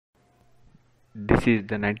This is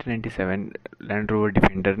the 1997 Land Rover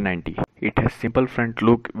Defender 90. It has simple front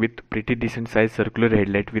look with pretty decent sized circular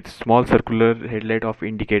headlight with small circular headlight of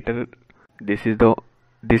indicator. This is the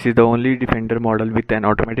this is the only Defender model with an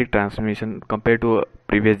automatic transmission compared to a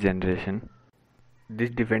previous generation.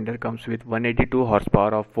 This Defender comes with 182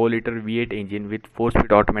 horsepower of 4-liter V8 engine with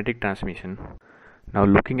 4-speed automatic transmission. Now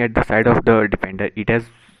looking at the side of the Defender, it has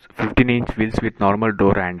 15-inch wheels with normal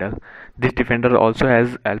door handle. This Defender also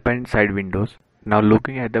has Alpine side windows. Now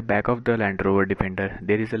looking at the back of the Land Rover Defender,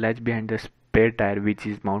 there is a latch behind the spare tire which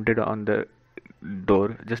is mounted on the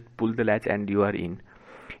door. Just pull the latch and you are in.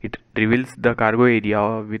 It reveals the cargo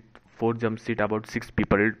area with 4 jump seat, about 6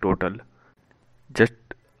 people total. Just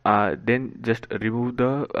then just remove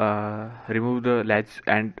the latch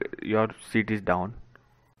and your seat is down.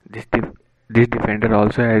 This Defender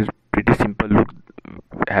also has pretty simple look,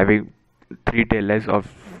 having 3 tail lights of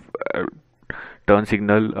uh, turn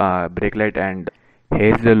signal, brake light, and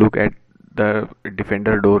here's the look at the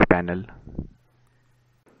Defender door panel.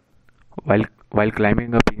 While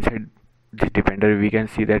climbing up inside this Defender, we can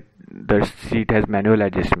see that the seat has manual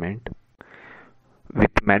adjustment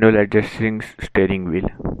with manual adjusting steering wheel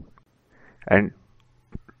and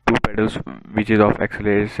 2 pedals which is of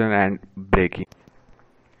acceleration and braking.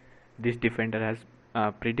 This Defender has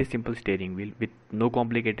a pretty simple steering wheel with no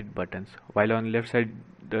complicated buttons, while on left side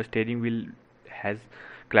the steering wheel has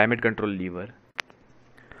climate control lever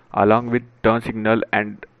along with turn signal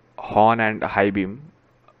and horn and high beam.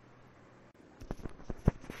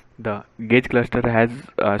 The gauge cluster has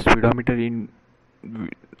a speedometer in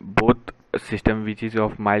both system which is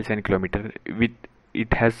of miles and kilometer. With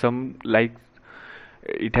it has some lights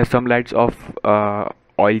of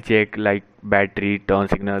oil check like battery, turn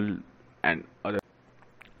signal, and other.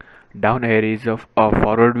 Down here is of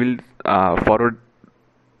forward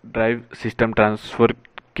drive system transfer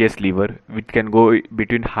case lever which can go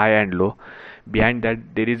between high and low. Behind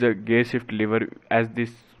that there is a gear shift lever. As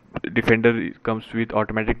this Defender comes with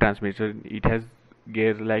automatic transmission, it has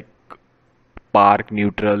gears like park,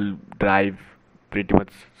 neutral, drive, pretty much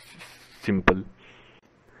simple.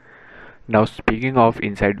 Now speaking of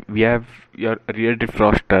inside, we have your rear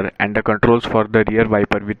defroster and the controls for the rear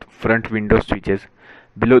wiper with front window switches.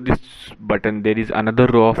 Below this button there is another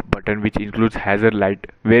row of button which includes hazard light,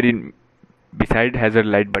 wherein beside hazard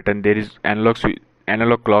light button there is analog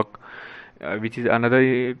clock, which is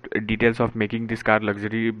another details of making this car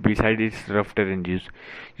luxury beside its rough terrain use.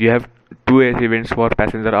 You have 2 AC vents for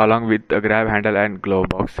passenger along with a grab handle and glove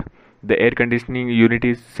box. The air conditioning unit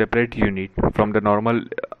is separate unit from the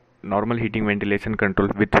normal heating ventilation control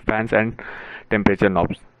with fans and temperature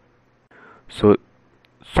knobs. So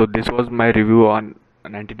so this was my review on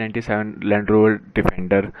 1997 Land Rover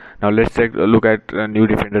Defender. Now let's take a look at a new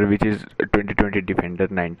Defender which is 2020 Defender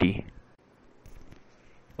 90.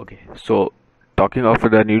 Okay, so talking of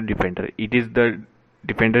the new Defender, it is the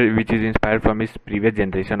Defender which is inspired from its previous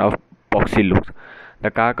generation of boxy looks. The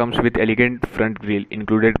car comes with elegant front grille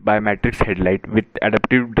included by matrix headlight with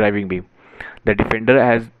adaptive driving beam. The Defender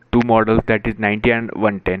has 2 models, that is 90 and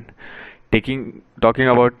 110. Talking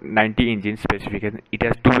about 90 engine specification, it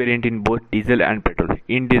has 2 variants in both diesel and petrol.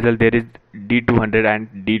 In diesel there is D200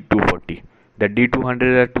 and D240. The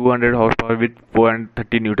D200 has 200 horsepower with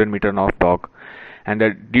 430 Newton meter of torque, and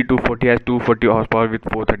the D240 has 240 horsepower with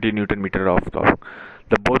 430 Newton meter of torque.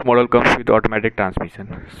 The both model comes with automatic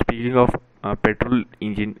transmission. Speaking of petrol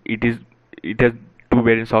engine, it has 2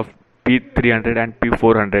 variants of P300 and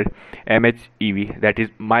P400 MHEV, that is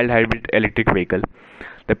mild hybrid electric vehicle.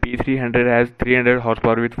 The P300 has 300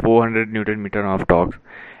 horsepower with 400 Newton meter of torque,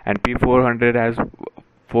 and P400 has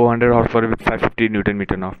 400 horsepower with 550 Newton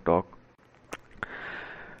meter of torque.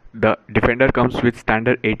 The Defender comes with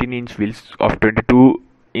standard 18-inch wheels of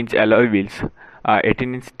 22-inch alloy wheels,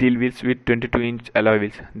 18-inch steel wheels with 22-inch alloy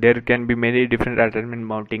wheels. There can be many different attachment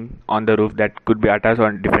mounting on the roof that could be attached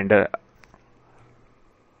on Defender.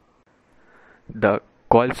 The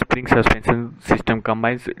coil spring suspension system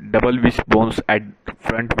combines double wishbones at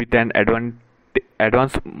front with an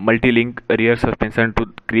advanced multi-link rear suspension to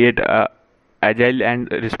create a agile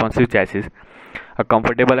and responsive chassis. A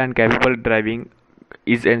comfortable and capable driving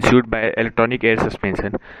is ensured by electronic air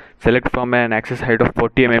suspension. Select from an access height of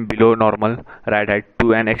 40 mm below normal ride height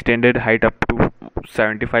to an extended height up to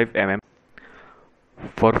 75 mm.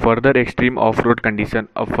 For further extreme off-road condition,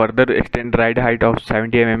 a further extended ride height of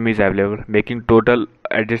 70 mm is available, making total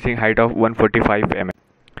adjusting height of 145 mm.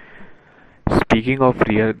 Speaking of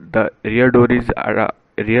rear, the rear door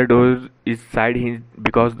is side hinged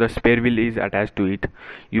because the spare wheel is attached to it.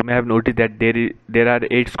 You may have noticed that there are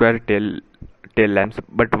 8 square tail lamps,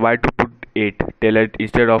 but why to put 8 taillight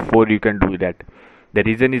instead of 4. You can do that. The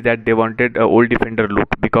reason is that they wanted a old Defender look.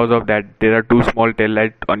 Because of that, there are two small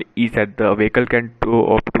taillights on each side. The vehicle can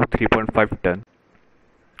tow up to 3.5 ton.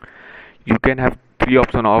 You can have three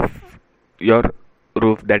options of your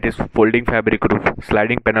roof, that is folding fabric roof,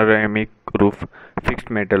 sliding panoramic roof, fixed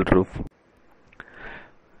metal roof.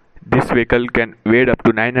 This vehicle can wade up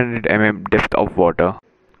to 900 mm depth of water.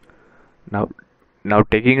 Now, now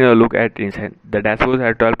taking a look at inside, the dashboard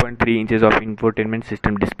has 12.3 inches of infotainment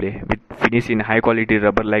system display with finish in high quality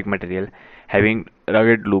rubber-like material, having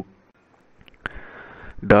rugged look.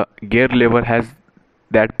 The gear lever has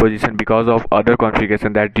that position because of other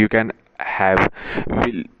configuration that you can have.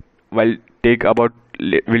 Will will take about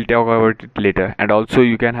we'll talk about it later. And also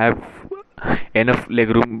you can have enough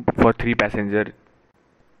legroom for 3 passengers.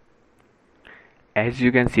 As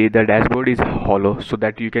you can see, the dashboard is hollow so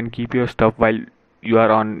that you can keep your stuff while you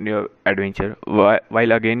are on your adventure.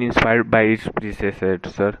 While again inspired by its predecessor,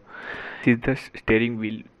 this is the steering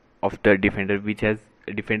wheel of the Defender, which has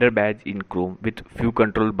a Defender badge in chrome with few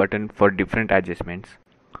control buttons for different adjustments.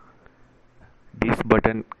 This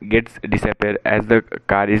button gets disappear as the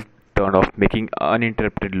car is turned off, making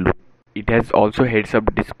uninterrupted loop. It has also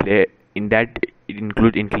heads-up display in that it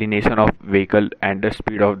includes inclination of vehicle and the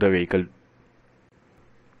speed of the vehicle.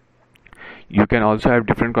 You can also have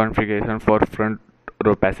different configuration for front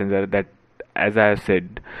row passenger, that as I have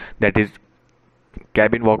said, that is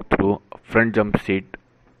cabin walkthrough, front jump seat,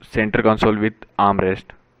 center console with armrest.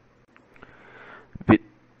 With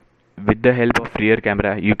with the help of rear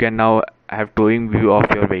camera, you can now have towing view of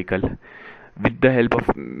your vehicle. With the help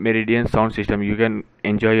of Meridian sound system, you can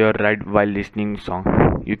enjoy your ride while listening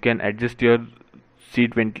song. You can adjust your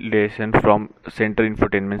seat ventilation from center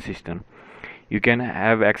infotainment system. You can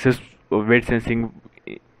have access weight sensing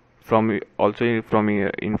from also from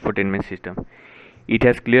infotainment system. It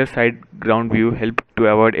has clear side ground view, help to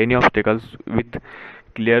avoid any obstacles with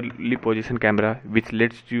clearly positioned camera, which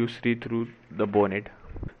lets you see through the bonnet.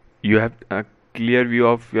 You have a clear view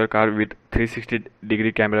of your car with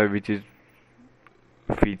 360-degree camera, which is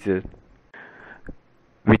feature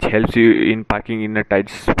which helps you in parking in a tight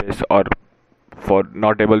space or for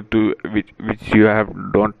not able to which you have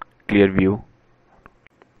don't clear view.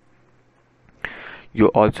 You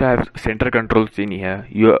also have center controls in here.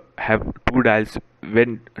 You have two dials.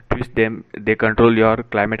 When twist them, they control your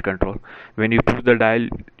climate control. When you push the dial,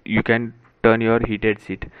 you can turn your heated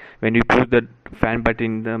seat. When you push the fan button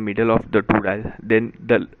in the middle of the two dials, then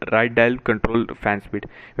the right dial control fan speed.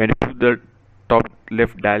 When you push the top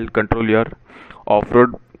left dial, control your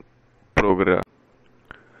off-road program.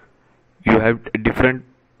 You have different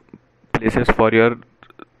places for your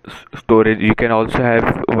storage. You can also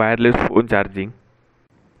have wireless phone charging.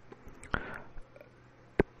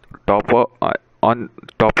 top of, on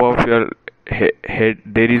top of your head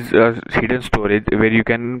there is a hidden storage where you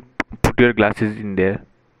can put your glasses in there.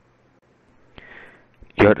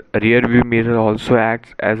 Your rear view mirror also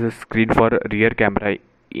acts as a screen for rear camera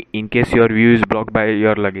in case your view is blocked by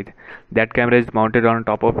your luggage. That camera is mounted on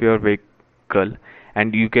top of your vehicle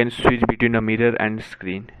and you can switch between a mirror and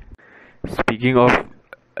screen. Speaking of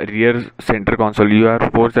rear center console, you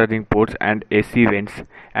have 4 charging ports and AC vents,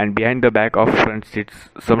 and behind the back of front seats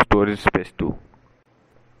some storage space too.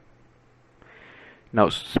 Now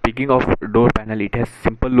speaking of door panel, it has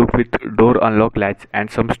simple look with door unlock latch and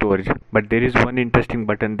some storage, but there is one interesting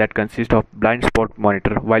button that consists of blind spot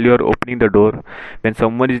monitor. While you are opening the door, when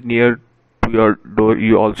someone is near to your door,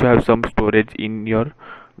 you also have some storage in your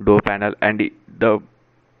door panel, and the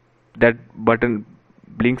that button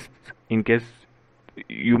blinks in case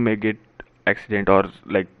you may get accident or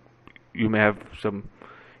like you may have some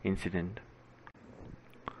incident.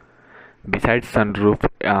 Besides sunroof,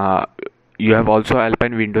 you have also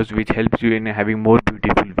alpine windows which helps you in having more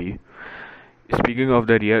beautiful view. Speaking of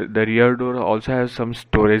the rear door also has some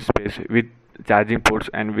storage space with charging ports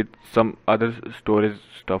and with some other storage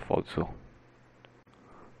stuff also.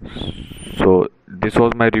 So this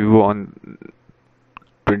was my review on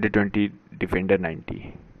 2020 Defender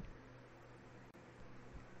 90,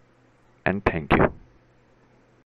 and thank you.